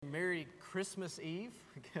Christmas Eve.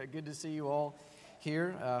 Good to see you all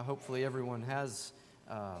here. Hopefully everyone has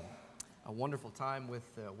a wonderful time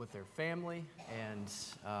with their family and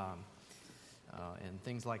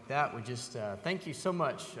things like that. We just thank you so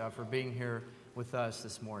much for being here with us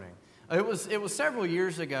this morning. It was several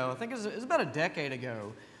years ago. I think it was about a decade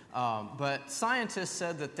ago. But scientists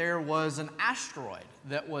said that there was an asteroid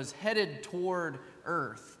that was headed toward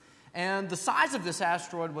Earth. And the size of this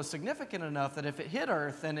asteroid was significant enough that if it hit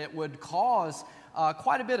Earth, then it would cause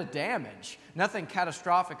quite a bit of damage. Nothing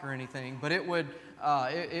catastrophic or anything, but it would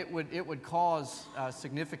cause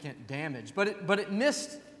significant damage. But it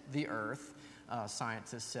missed the Earth,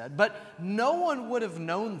 scientists said. But no one would have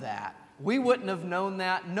known that. We wouldn't have known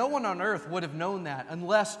that. No one on Earth would have known that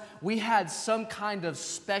unless we had some kind of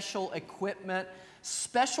special equipment,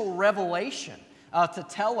 special revelation to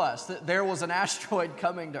tell us that there was an asteroid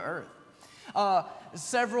coming to Earth.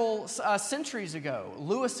 Several centuries ago,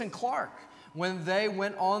 Lewis and Clark, when they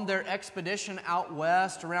went on their expedition out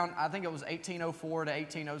west around, I think it was 1804 to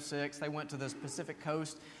 1806, they went to the Pacific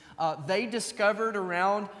coast. They discovered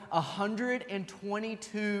around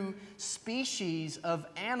 122 species of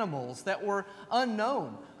animals that were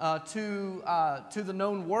unknown to the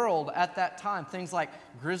known world at that time. Things like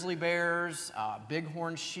grizzly bears,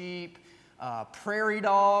 bighorn sheep, prairie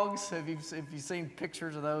dogs. Have you seen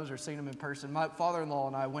pictures of those or seen them in person? My father-in-law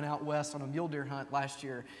and I went out west on a mule deer hunt last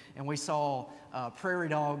year, and we saw prairie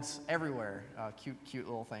dogs everywhere. Cute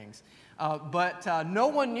little things. But no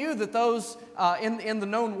one knew that those, in the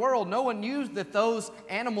known world, no one knew that those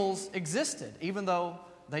animals existed, even though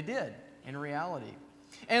they did in reality.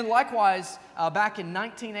 And likewise, back in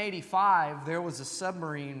 1985, there was a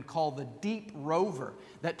submarine called the Deep Rover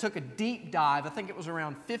that took a deep dive. I think it was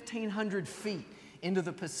around 1,500 feet into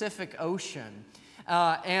the Pacific Ocean,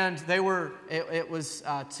 and it was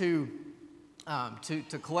to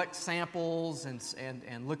collect samples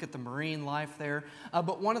and look at the marine life there.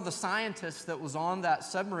 But one of the scientists that was on that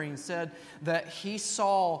submarine said that he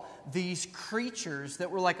saw these creatures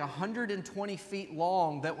that were like 120 feet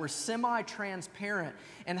long that were semi-transparent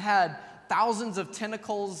and had thousands of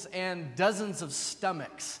tentacles and dozens of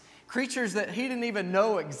stomachs. Creatures that he didn't even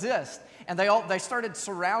know exist. And they started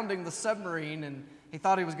surrounding the submarine, and he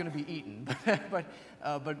thought he was going to be eaten, but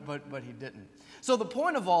he didn't. So the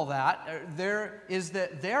point of all that is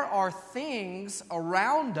that there are things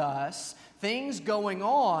around us, things going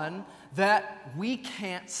on that we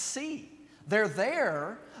can't see. They're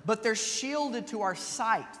there, but they're shielded to our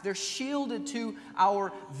sight. They're shielded to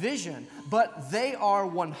our vision, but they are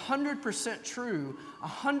 100% true,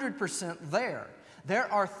 100% there.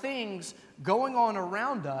 There are things going on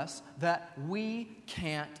around us that we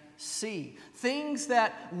can't see. Things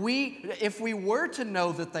that if we were to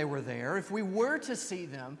know that they were there, if we were to see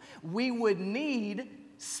them, we would need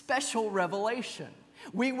special revelation.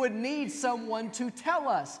 We would need someone to tell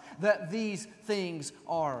us that these things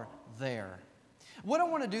are there. What I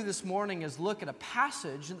want to do this morning is look at a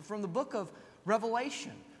passage from the book of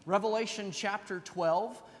Revelation. Revelation chapter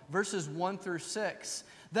 12, verses 1 through 6,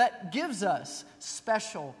 that gives us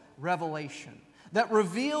special revelation, that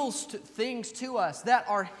reveals things to us that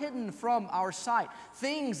are hidden from our sight,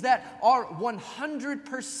 things that are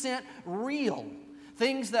 100% real,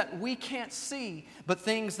 things that we can't see, but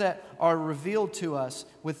things that are revealed to us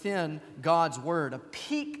within God's Word, a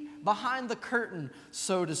peek behind the curtain,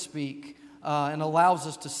 so to speak, and allows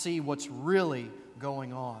us to see what's really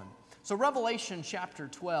going on. So Revelation chapter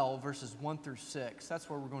 12, verses 1 through 6, that's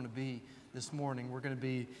where we're going to be this morning. We're going to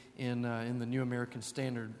be in the New American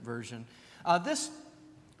Standard Version. This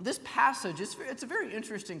passage, it's a very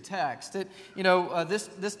interesting text.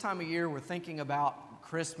 This time of year we're thinking about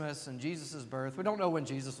Christmas and Jesus' birth. We don't know when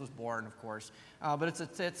Jesus was born, of course, but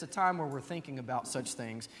it's a time where we're thinking about such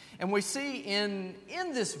things. And we see in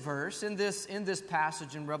this verse, in this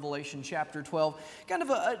passage in Revelation chapter 12, kind of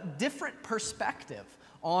a different perspective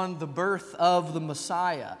on the birth of the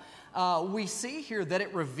Messiah. We see here that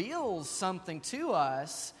it reveals something to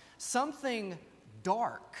us, something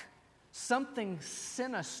dark, something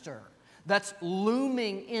sinister that's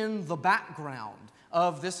looming in the background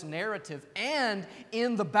of this narrative and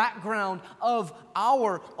in the background of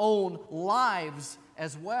our own lives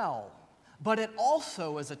as well. But it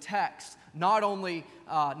also is a text not only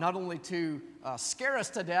to scare us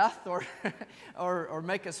to death or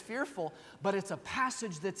make us fearful, but it's a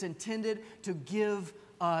passage that's intended to give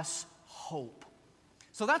us hope.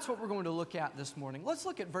 So that's what we're going to look at this morning. Let's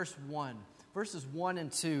look at verses 1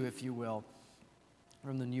 and 2, if you will,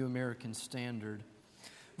 from the New American Standard.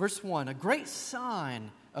 Verse 1, a great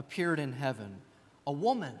sign appeared in heaven, a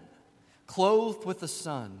woman clothed with the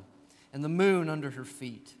sun and the moon under her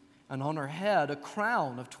feet, and on her head a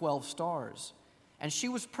crown of 12 stars. And she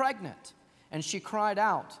was pregnant, and she cried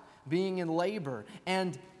out, being in labor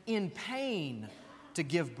and in pain to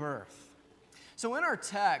give birth. So in our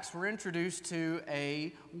text, we're introduced to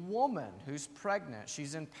a woman who's pregnant.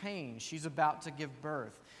 She's in pain. She's about to give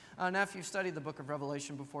birth. Now, if you've studied the book of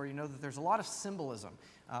Revelation before, you know that there's a lot of symbolism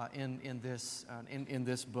in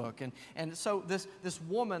this book. And so this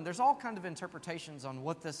woman, there's all kinds of interpretations on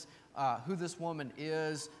what who this woman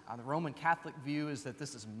is. The Roman Catholic view is that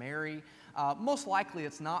this is Mary. Most likely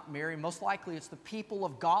it's not Mary. Most likely it's the people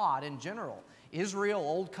of God in general.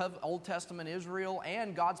 Israel, Old Testament Israel,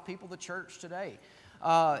 and God's people, the church today.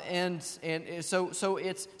 And so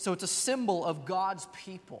it's a symbol of God's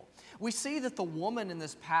people. We see that the woman in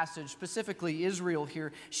this passage, specifically Israel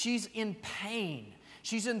here, she's in pain.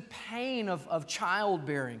 She's in pain of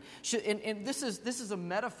childbearing. And this is a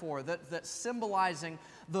metaphor that's symbolizing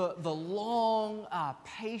the long,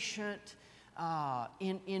 patient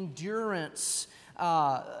endurance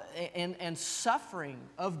and suffering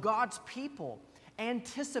of God's people,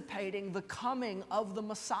 anticipating the coming of the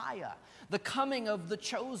Messiah, the coming of the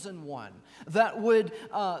chosen one that would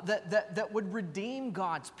redeem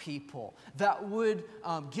God's people, that would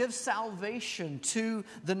give salvation to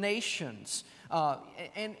the nations.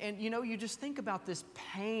 And you know, you just think about this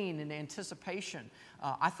pain and anticipation.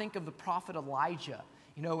 I think of the prophet Elijah,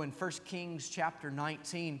 you know, in 1 Kings chapter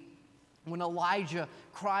 19, when Elijah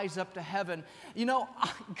cries up to heaven, you know,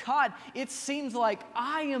 God, it seems like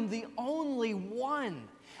I am the only one.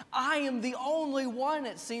 I am the only one,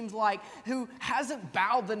 it seems like, who hasn't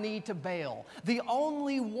bowed the knee to Baal. The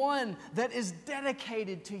only one that is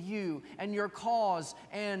dedicated to you and your cause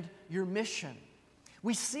and your mission.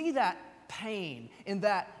 We see that pain and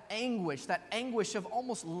that anguish of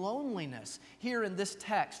almost loneliness here in this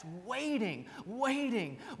text, waiting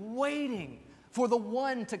for the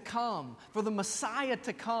one to come, for the Messiah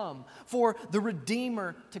to come, for the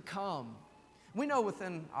Redeemer to come. We know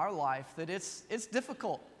within our life that it's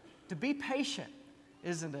difficult to be patient,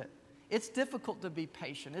 isn't it? It's difficult to be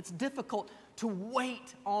patient. It's difficult to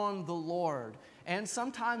wait on the Lord. And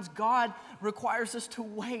sometimes God requires us to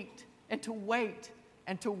wait and to wait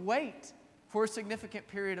and to wait for a significant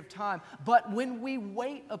period of time. But when we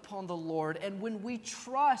wait upon the Lord and when we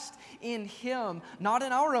trust in Him, not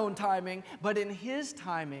in our own timing, but in His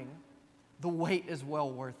timing, the wait is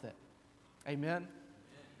well worth it. Amen?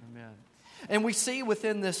 Amen. And we see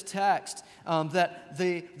within this text that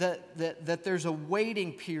there's a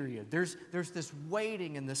waiting period. There's this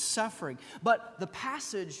waiting and this suffering. But the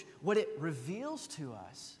passage, what it reveals to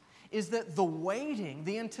us is that the waiting,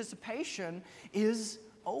 the anticipation is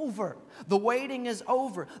over. The waiting is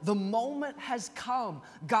over. The moment has come.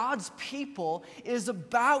 God's people is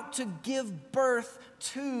about to give birth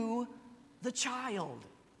to the child,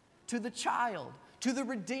 to the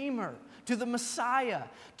Redeemer, to the Messiah,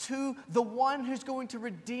 to the one who's going to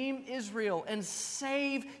redeem Israel and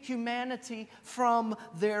save humanity from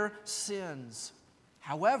their sins.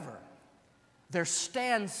 However, there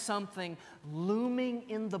stands something looming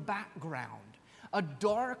in the background. A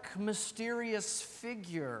dark, mysterious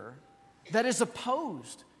figure that is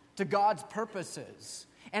opposed to God's purposes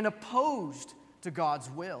and opposed to God's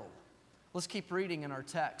will. Let's keep reading in our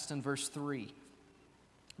text in verse 3.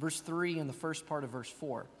 Verse 3 and the first part of verse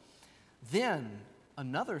 4. Then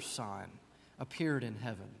another sign appeared in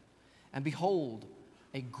heaven, and behold,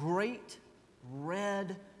 a great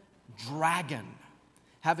red dragon,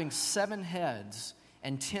 having 7 heads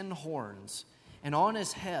and 10 horns, and on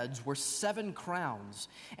his heads were 7 crowns,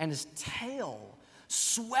 and his tail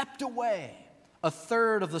swept away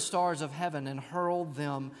 1/3 of the stars of heaven and hurled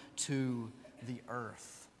them to the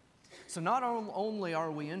earth. So not only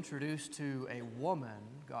are we introduced to a woman,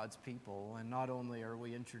 God's people, and not only are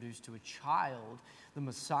we introduced to a child, the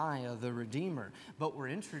Messiah, the Redeemer, but we're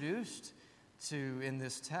introduced to, in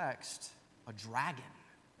this text, a dragon,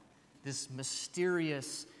 this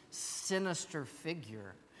mysterious, sinister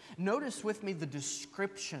figure. Notice with me the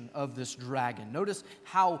description of this dragon. Notice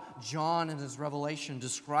how John in his Revelation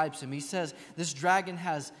describes him. He says this dragon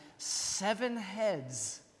has 7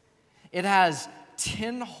 heads. It has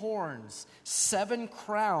 10 horns, 7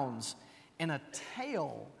 crowns, and a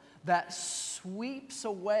tail that sweeps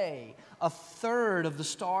away 1/3 of the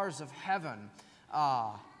stars of heaven.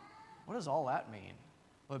 What does all that mean?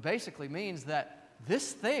 Well, it basically means that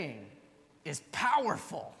this thing is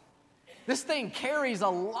powerful. This thing carries a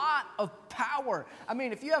lot of power. I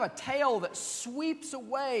mean, if you have a tail that sweeps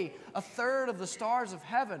away 1/3 of the stars of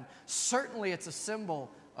heaven, certainly it's a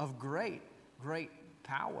symbol of great, great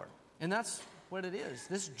power. And that's what it is.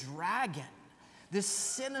 This dragon this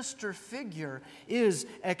sinister figure is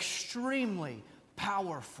extremely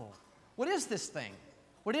powerful. What is this thing?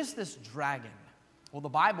 What is this dragon? Well, the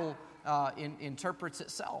Bible interprets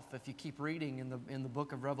itself. If you keep reading in the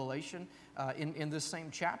book of Revelation, in this same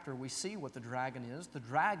chapter, we see what the dragon is. The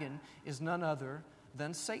dragon is none other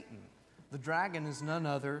than Satan. The dragon is none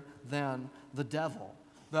other than the devil.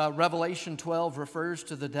 The Revelation 12 refers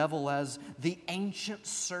to the devil as the ancient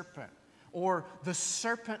serpent, or the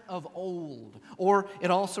serpent of old, or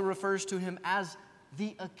it also refers to him as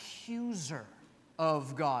the accuser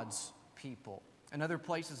of God's people. In other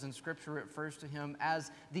places in Scripture, it refers to him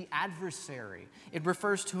as the adversary. It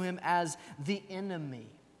refers to him as the enemy.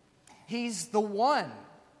 He's the one.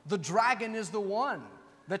 The dragon is the one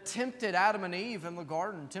that tempted Adam and Eve in the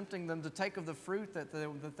garden, tempting them to take of the fruit that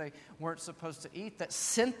they weren't supposed to eat, that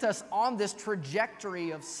sent us on this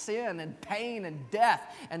trajectory of sin and pain and death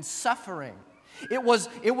and suffering. It was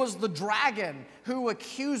the dragon who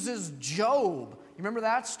accuses Job. You remember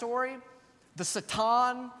that story? The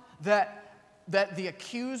Satan, that the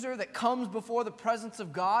accuser that comes before the presence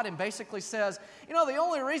of God and basically says, the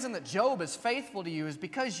only reason that Job is faithful to you is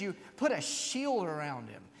because you put a shield around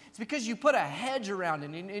him. It's because you put a hedge around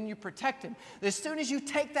him and you protect him. As soon as you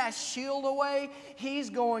take that shield away, he's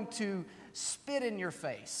going to spit in your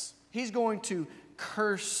face. He's going to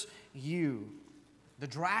curse you. The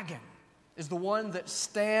dragon is the one that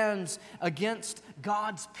stands against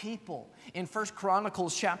God's people in 1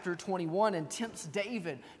 Chronicles chapter 21 and tempts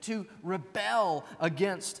David to rebel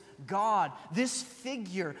against God. This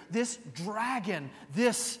figure, this dragon,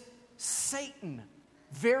 this Satan,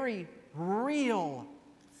 very real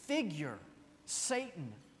figure,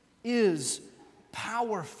 Satan, is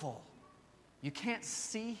powerful. You can't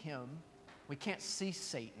see him. We can't see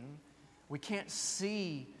Satan. We can't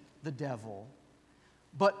see the devil.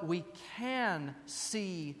 But we can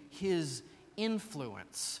see his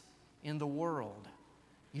influence in the world.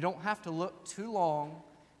 You don't have to look too long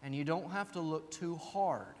and you don't have to look too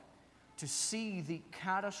hard to see the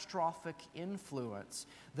catastrophic influence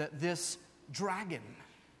that this dragon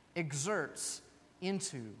exerts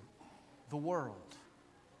into the world.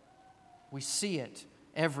 We see it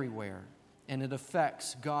everywhere, and it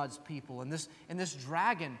affects God's people. And this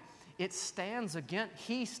dragon, he stands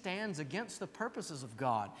against the purposes of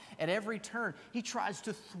God. At every turn, he tries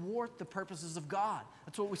to thwart the purposes of God.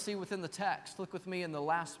 That's what we see within the text. Look with me in the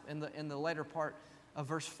later part of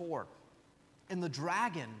verse 4. And the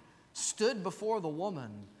dragon stood before the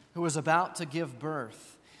woman who was about to give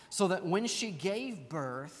birth, so that when she gave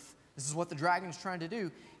birth, this is what the dragon's trying to do,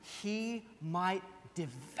 he might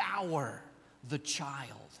devour the child.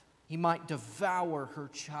 He might devour her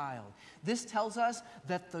child. This tells us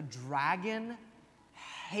that the dragon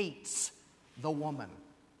hates the woman.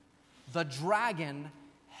 The dragon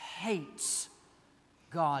hates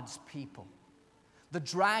God's people. The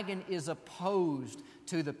dragon is opposed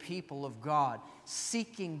to the people of God,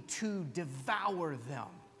 seeking to devour them.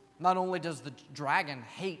 Not only does the dragon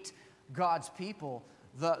hate God's people,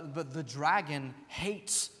 but the dragon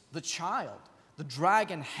hates the child. The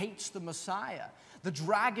dragon hates the Messiah. The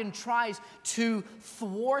dragon tries to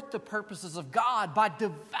thwart the purposes of God by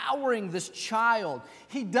devouring this child.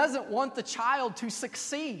 He doesn't want the child to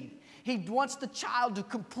succeed. He wants the child to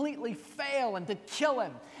completely fail and to kill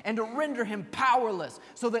him and to render him powerless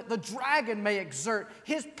so that the dragon may exert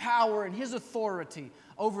his power and his authority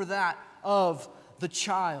over that of the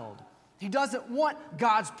child. He doesn't want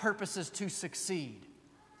God's purposes to succeed.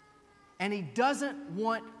 And he doesn't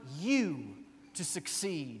want you to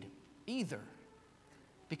succeed either.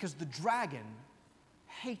 Because the dragon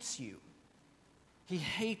hates you. He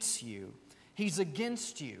hates you. He's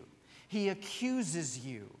against you. He accuses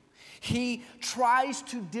you. He tries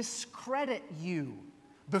to discredit you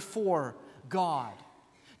before God.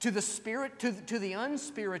 To the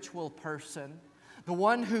unspiritual person, the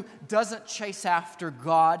one who doesn't chase after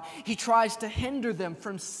God, he tries to hinder them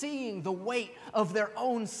from seeing the weight of their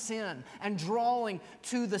own sin and drawing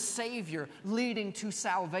to the Savior, leading to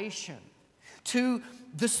salvation. To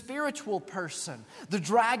the spiritual person, the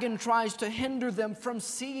dragon tries to hinder them from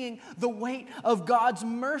seeing the weight of God's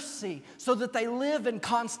mercy so that they live in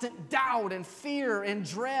constant doubt and fear and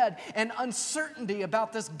dread and uncertainty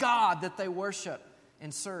about this God that they worship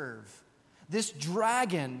and serve. This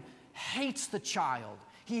dragon hates the child.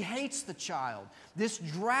 He hates the child. This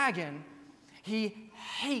dragon, he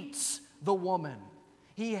hates the woman.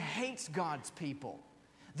 He hates God's people.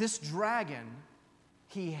 This dragon,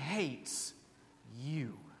 he hates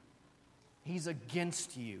you. He's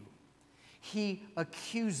against you. He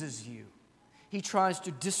accuses you. He tries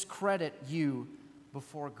to discredit you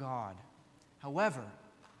before God. However,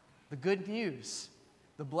 The good news,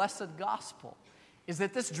 the blessed gospel, is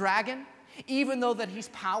that this dragon, even though that he's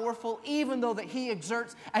powerful, even though that he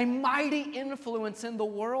exerts a mighty influence in the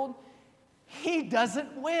world, he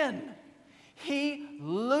doesn't win. He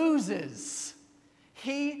loses.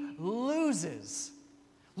 He loses.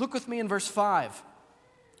 Look with me in verse 5.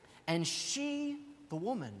 And she, the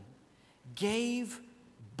woman, gave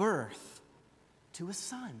birth to a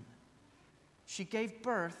son. She gave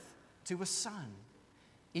birth to a son.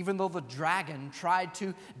 Even though the dragon tried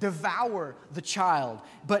to devour the child,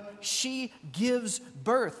 but she gives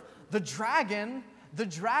birth. The dragon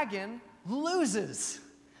loses.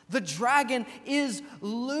 The dragon is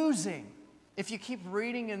losing. If you keep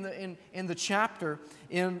reading in the chapter,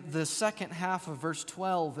 in the second half of verse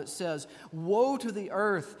 12, it says, "Woe to the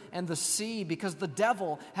earth and the sea, because the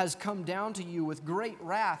devil has come down to you with great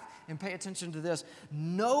wrath." And pay attention to this,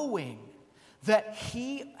 knowing that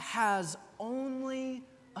he has only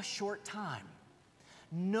a short time.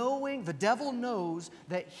 Knowing, the devil knows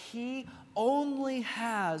that he only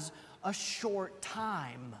has a short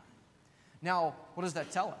time. Now, what does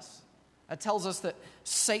that tell us? That tells us that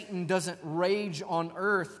Satan doesn't rage on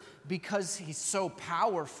earth because he's so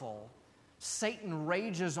powerful. Satan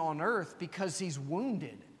rages on earth because he's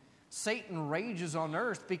wounded. Satan rages on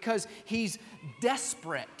earth because he's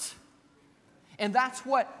desperate. And that's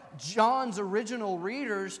what John's original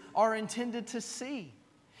readers are intended to see.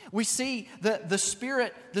 We see that the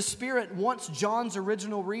Spirit wants John's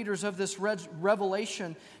original readers of this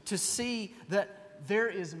revelation to see that there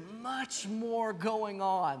is much more going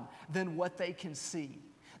on than what they can see.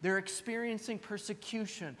 They're experiencing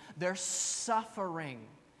persecution. They're suffering.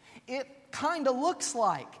 It kind of looks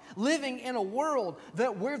like living in a world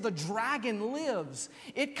where the dragon lives.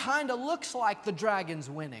 It kind of looks like the dragon's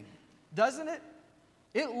winning, doesn't it?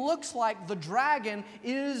 It looks like the dragon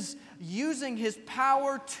is using his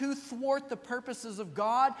power to thwart the purposes of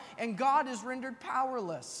God, and God is rendered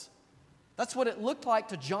powerless. That's what it looked like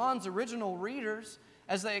to John's original readers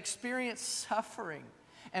as they experienced suffering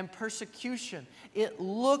and persecution. It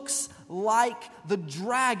looks like the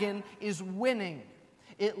dragon is winning.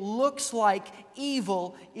 It looks like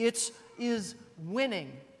evil is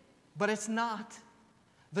winning, but it's not.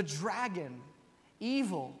 The dragon,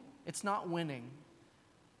 evil, it's not winning.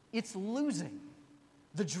 It's losing.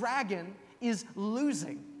 The dragon is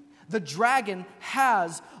losing. The dragon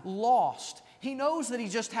has lost. He knows that he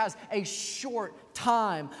just has a short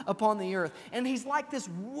time upon the earth. And he's like this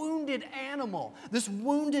wounded animal, this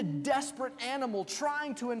wounded, desperate animal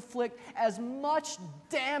trying to inflict as much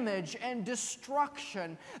damage and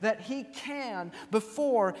destruction that he can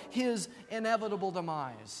before his inevitable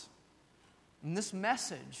demise. And this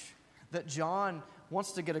message that John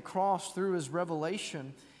wants to get across through his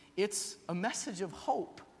revelation, it's a message of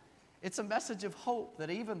hope. It's a message of hope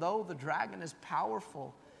that even though the dragon is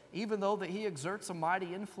powerful, even though that he exerts a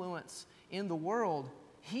mighty influence in the world,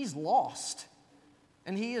 he's lost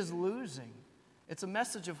and he is losing. It's a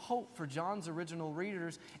message of hope for John's original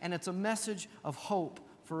readers, and it's a message of hope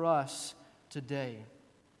for us today.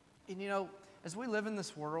 And you know, as we live in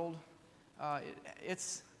this world,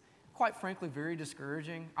 it's quite frankly very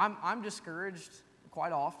discouraging. I'm discouraged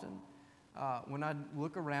quite often when I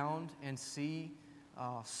look around and see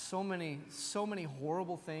so many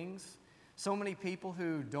horrible things, so many people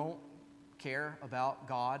who don't care about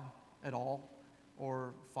God at all,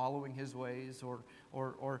 or following His ways,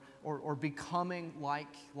 or becoming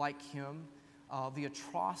like Him. The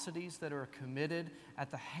atrocities that are committed at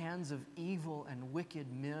the hands of evil and wicked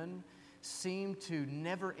men seem to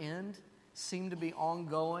never end, seem to be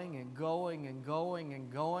ongoing and going and going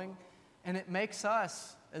and going, and it makes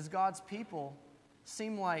us, as God's people,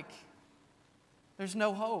 seem like there's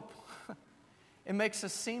no hope. It makes it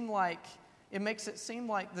seem like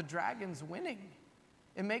the dragon's winning.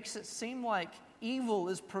 It makes it seem like evil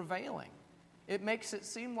is prevailing. It makes it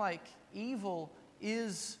seem like evil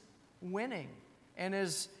is winning and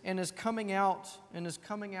is coming out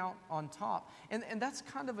on top. And that's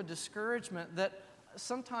kind of a discouragement that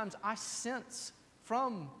sometimes I sense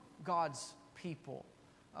from God's people.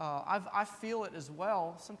 I feel it as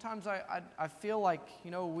well. Sometimes I feel like,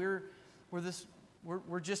 you know, we're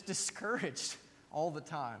just discouraged all the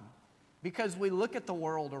time, because we look at the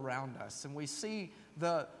world around us and we see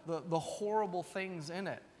the horrible things in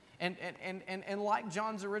it. And like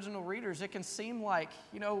John's original readers, it can seem like,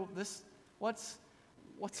 you know, what's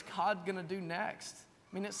God going to do next?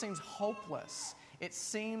 I mean, it seems hopeless. It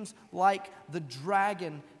seems like the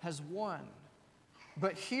dragon has won.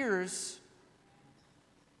 But here's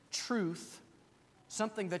truth,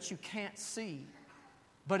 something that you can't see,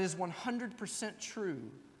 but is 100% true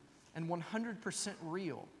and 100%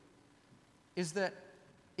 real. is that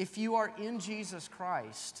if you are in Jesus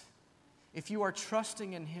Christ, if you are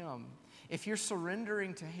trusting in Him, if you're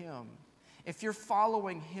surrendering to Him, if you're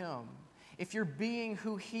following Him, if you're being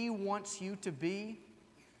who He wants you to be,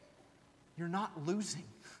 you're not losing.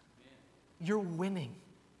 You're winning.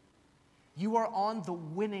 You are on the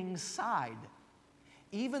winning side.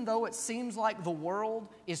 Even though it seems like the world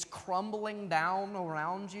is crumbling down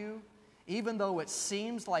around you, even though it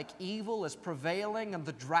seems like evil is prevailing and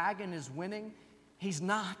the dragon is winning, he's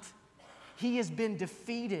not. He has been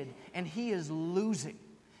defeated and he is losing.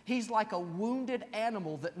 He's like a wounded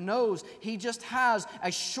animal that knows he just has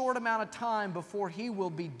a short amount of time before he will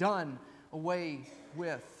be done away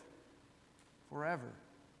with forever.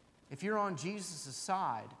 If you're on Jesus'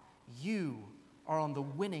 side, you are on the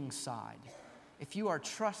winning side. If you are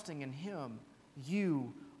trusting in Him,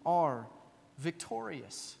 you are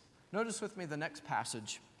victorious. Notice with me the next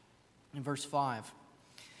passage in verse 5.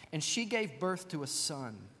 And she gave birth to a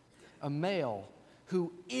son, a male,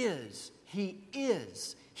 who he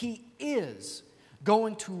is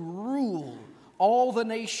going to rule all the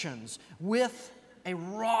nations with a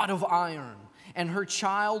rod of iron. And her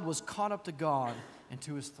child was caught up to God and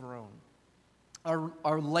to His throne.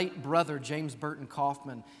 Our late brother, James Burton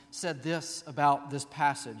Kaufman, said this about this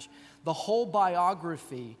passage. The whole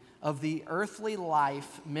biography of the earthly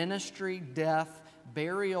life, ministry, death,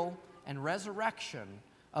 burial, and resurrection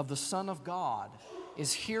of the Son of God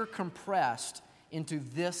is here compressed into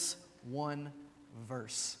this one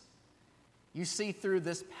verse. You see through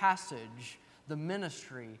this passage the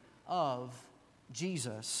ministry of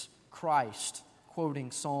Jesus Christ, quoting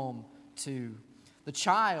Psalm 2. The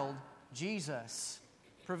child, Jesus,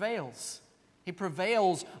 prevails. He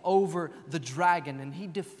prevails over the dragon and he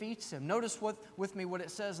defeats him. Notice with me what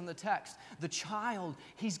it says in the text. The child,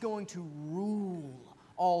 he's going to rule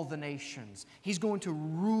all the nations. He's going to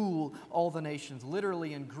rule all the nations.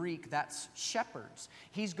 Literally in Greek, that's shepherds.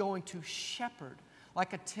 He's going to shepherd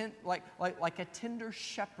like a tender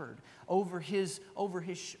shepherd over his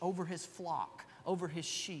flock, over his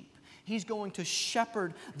sheep. He's going to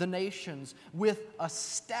shepherd the nations with a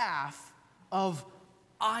staff of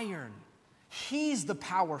iron. He's the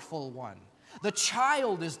powerful one. The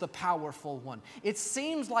child is the powerful one. It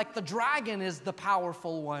seems like the dragon is the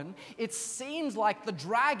powerful one. It seems like the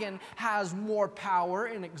dragon has more power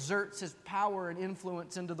and exerts his power and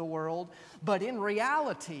influence into the world. But in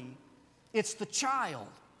reality, it's the child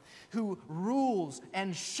who rules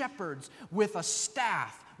and shepherds with a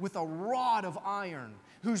staff, with a rod of iron,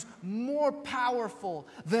 who's more powerful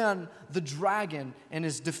than the dragon and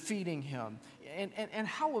is defeating him. And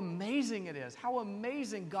how amazing it is, how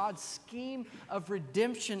amazing God's scheme of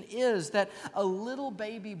redemption is, that a little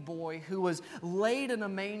baby boy who was laid in a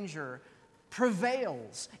manger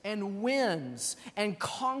prevails and wins and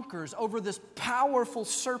conquers over this powerful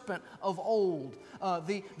serpent of old,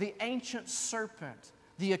 the ancient serpent,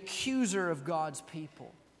 the accuser of God's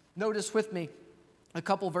people. Notice with me a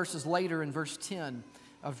couple verses later in verse 10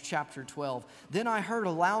 of chapter 12. Then I heard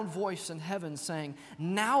a loud voice in heaven saying,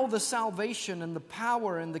 now the salvation and the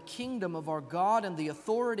power and the kingdom of our God and the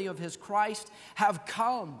authority of His Christ have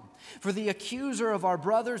come. For the accuser of our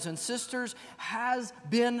brothers and sisters has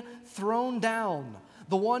been thrown down,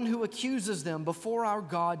 the one who accuses them before our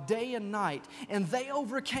God day and night. And they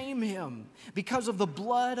overcame him because of the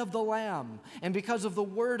blood of the Lamb and because of the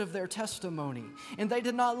word of their testimony. And they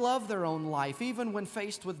did not love their own life, even when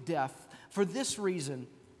faced with death. For this reason,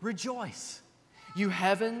 rejoice, you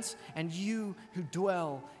heavens, and you who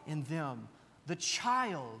dwell in them. The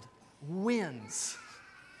child wins.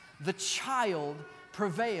 The child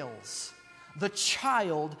prevails. The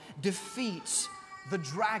child defeats the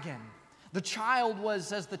dragon. The child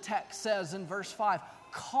was, as the text says in verse 5,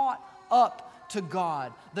 caught up to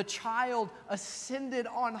God. The child ascended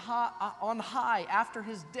on high after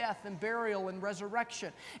his death and burial and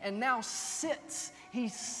resurrection, and now sits.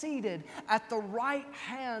 He's seated at the right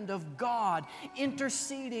hand of God,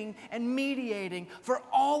 interceding and mediating for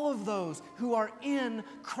all of those who are in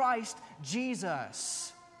Christ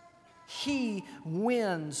Jesus. He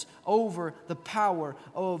wins over the power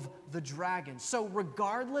of the dragon. So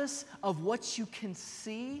regardless of what you can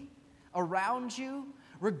see around you,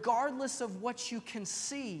 regardless of what you can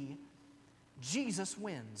see, Jesus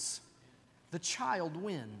wins. The child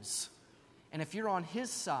wins. And if you're on His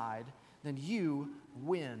side, then you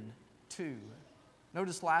win too.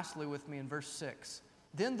 Notice lastly with me in verse 6.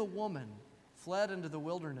 Then the woman fled into the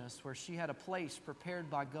wilderness where she had a place prepared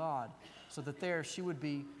by God, so that there she would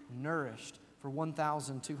be nourished for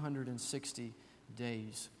 1,260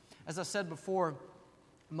 days. As I said before,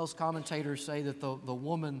 most commentators say that the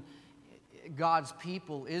woman God's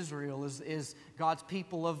people, Israel, is God's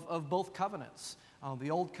people of both covenants,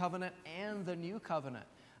 the Old Covenant and the New Covenant.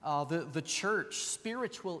 The church,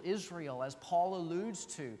 spiritual Israel, as Paul alludes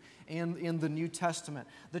to in the New Testament.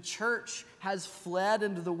 The church has fled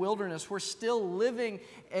into the wilderness. We're still living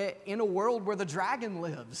in a world where the dragon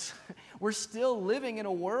lives. We're still living in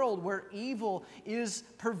a world where evil is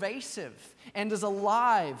pervasive and is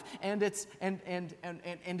alive, and it's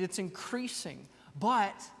increasing.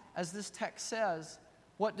 But as this text says,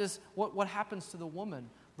 what happens to the woman?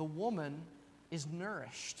 The woman is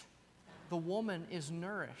nourished. The woman is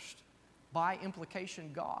nourished. By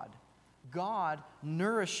implication, God. God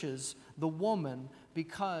nourishes the woman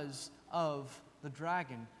because of the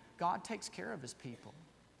dragon. God takes care of His people.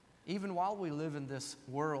 Even while we live in this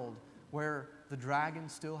world where the dragon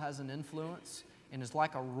still has an influence and is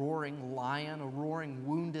like a roaring lion, a roaring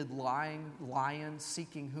wounded lion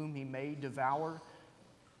seeking whom he may devour,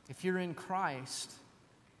 if you're in Christ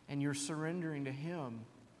and you're surrendering to Him,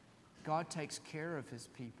 God takes care of His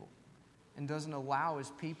people and doesn't allow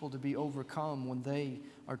His people to be overcome when they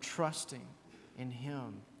are trusting in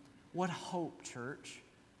Him. What hope, church.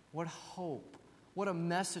 What hope. What a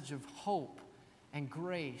message of hope and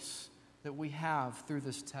grace that we have through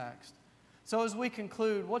this text. So as we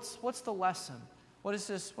conclude, what's the lesson? What is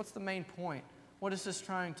this? What's the main point? What is this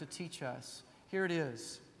trying to teach us? Here it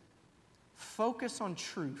is. Focus on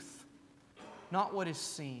truth, not what is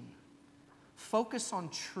seen. Focus on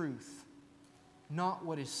truth, not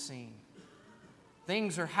what is seen.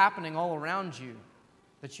 Things are happening all around you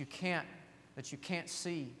that you can't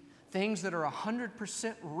see. Things that are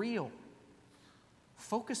 100% real.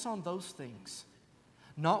 Focus on those things,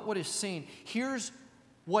 not what is seen. Here's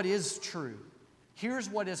what is true. Here's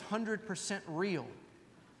what is 100% real.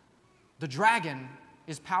 The dragon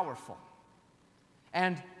is powerful.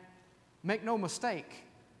 And make no mistake,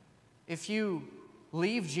 if you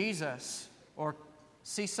leave Jesus or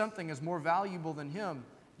see something as more valuable than Him,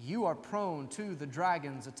 you are prone to the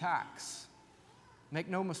dragon's attacks. Make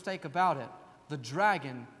no mistake about it. The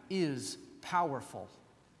dragon is powerful.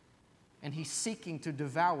 And he's seeking to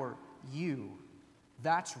devour you.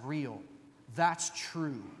 That's real. That's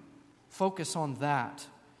true. Focus on that.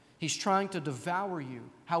 He's trying to devour you.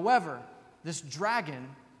 However, this dragon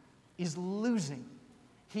is losing.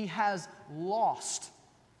 He has lost.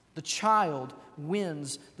 The child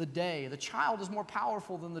wins the day. The child is more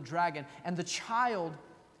powerful than the dragon, and the child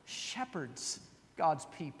shepherds God's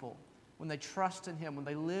people when they trust in Him, when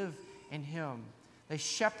they live in Him.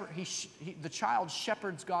 The child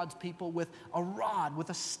shepherds God's people with a rod, with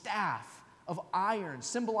a staff of iron,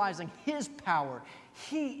 symbolizing His power.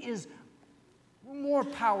 He is more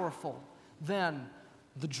powerful than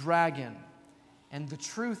the dragon. And the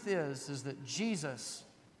truth is that Jesus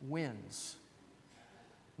wins,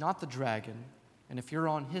 not the dragon. And if you're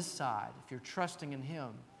on His side, if you're trusting in Him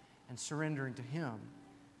and surrendering to Him,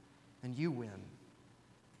 then you win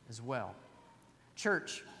as well.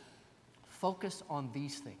 Church, focus on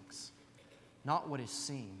these things, not what is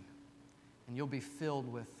seen, and you'll be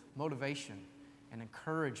filled with motivation and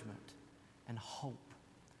encouragement and hope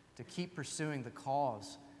to keep pursuing the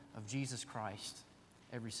cause of Jesus Christ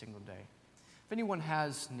every single day. If anyone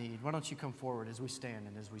has need, why don't you come forward as we stand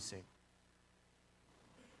and as we sing.